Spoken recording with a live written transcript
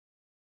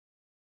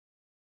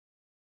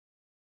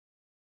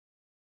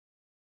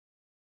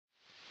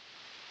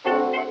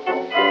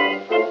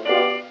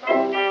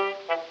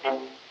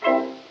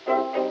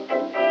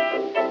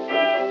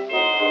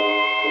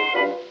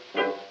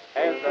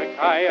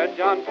Jeremiah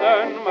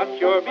Johnson must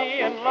sure be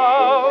in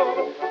love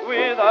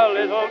with a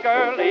little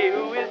girlie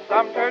who is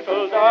some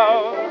turtle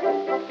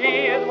dove.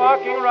 He is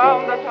walking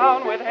round the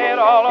town with head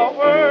all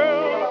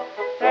a-whirl,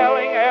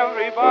 telling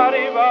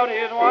everybody about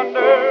his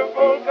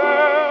wonderful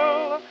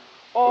girl.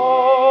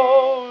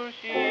 Oh,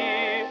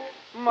 she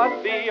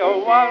must be a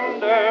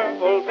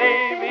wonderful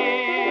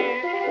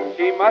baby.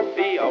 She must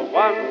be a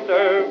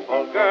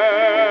wonderful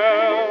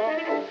girl.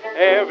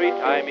 Every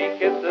time he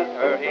kisses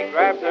her, he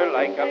grabs her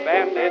like a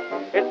bandit.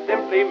 It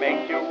simply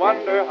makes you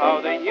wonder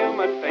how the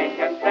human face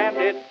can stand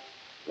it.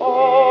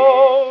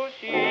 Oh,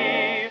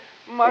 she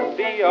must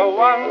be a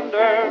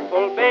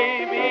wonderful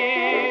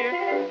baby.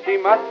 She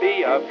must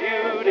be a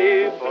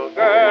beautiful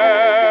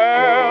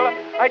girl.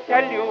 I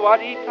tell you what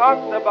he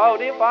talks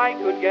about if I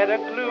could get a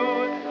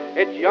clue.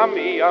 It's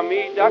yummy,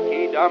 yummy,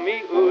 ducky,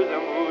 dummy,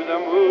 oozum,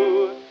 oozum,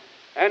 ooh.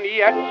 And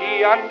yet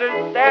she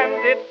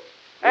understands it,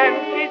 and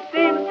she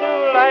seems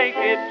to like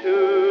it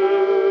too.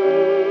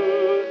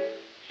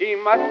 She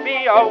must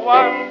be a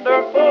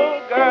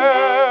wonderful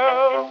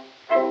girl.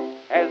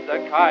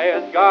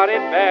 Hezekiah's got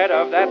it bad,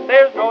 of that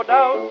there's no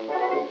doubt.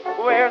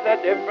 Wears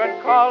a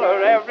different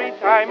collar every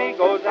time he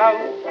goes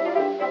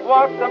out.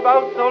 Walks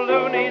about so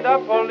loony, the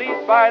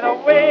police by the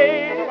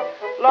way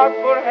locked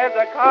poor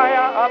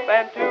Hezekiah up,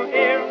 and to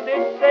him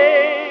did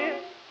say,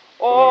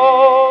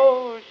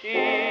 oh,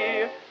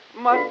 she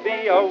must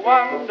be a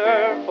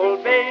wonderful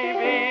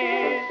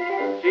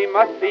baby. She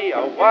must be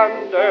a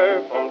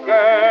wonderful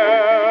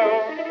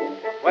girl.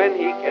 When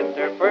he kissed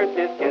her first,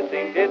 his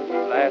kissing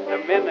didn't last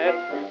a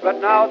minute,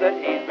 but now that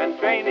he's been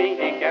training,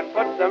 he can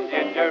put some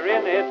ginger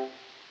in it.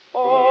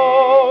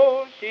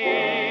 Oh,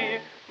 she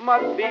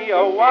must be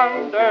a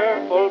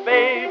wonderful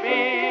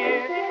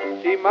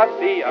baby. She must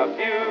be a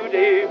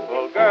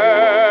beautiful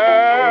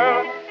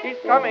girl. He's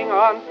coming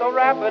on so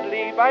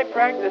rapidly by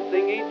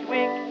practicing each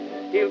week.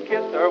 He'll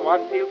kiss her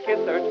once, he'll kiss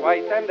her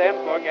twice, and then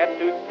forget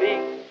to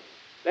speak.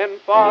 Then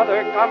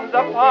father comes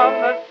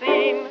upon the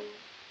scene,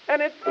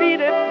 and it's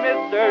beat it,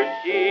 Mr.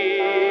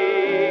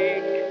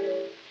 Chic.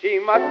 She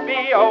must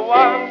be a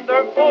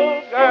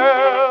wonderful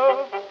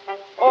girl.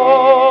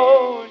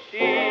 Oh,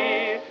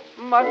 she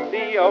must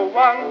be a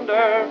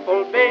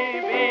wonderful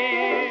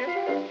baby.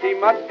 She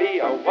must be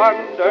a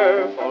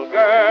wonderful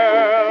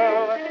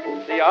girl.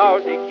 The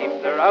hours he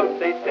keeps her out,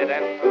 they sit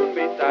and spoon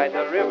beside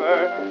the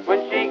river.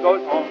 When she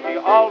goes home, she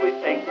always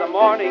takes the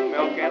morning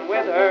milk in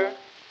with her.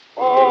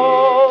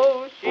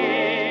 Oh,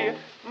 she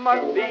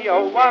must be a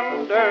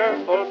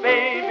wonderful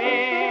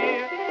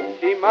baby.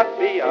 She must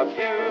be a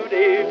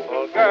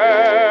beautiful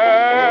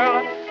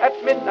girl.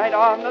 At midnight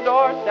on the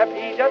doorstep,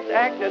 he just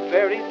acted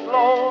very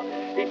slow.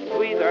 He'd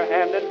squeeze her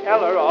hand and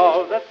tell her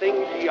all the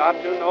things she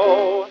ought to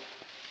know.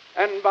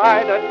 And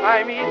by the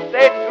time he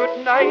said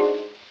good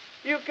night,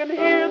 you can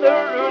hear the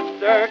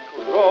rooster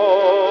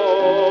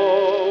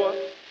crow.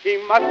 She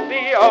must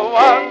be a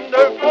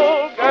wonderful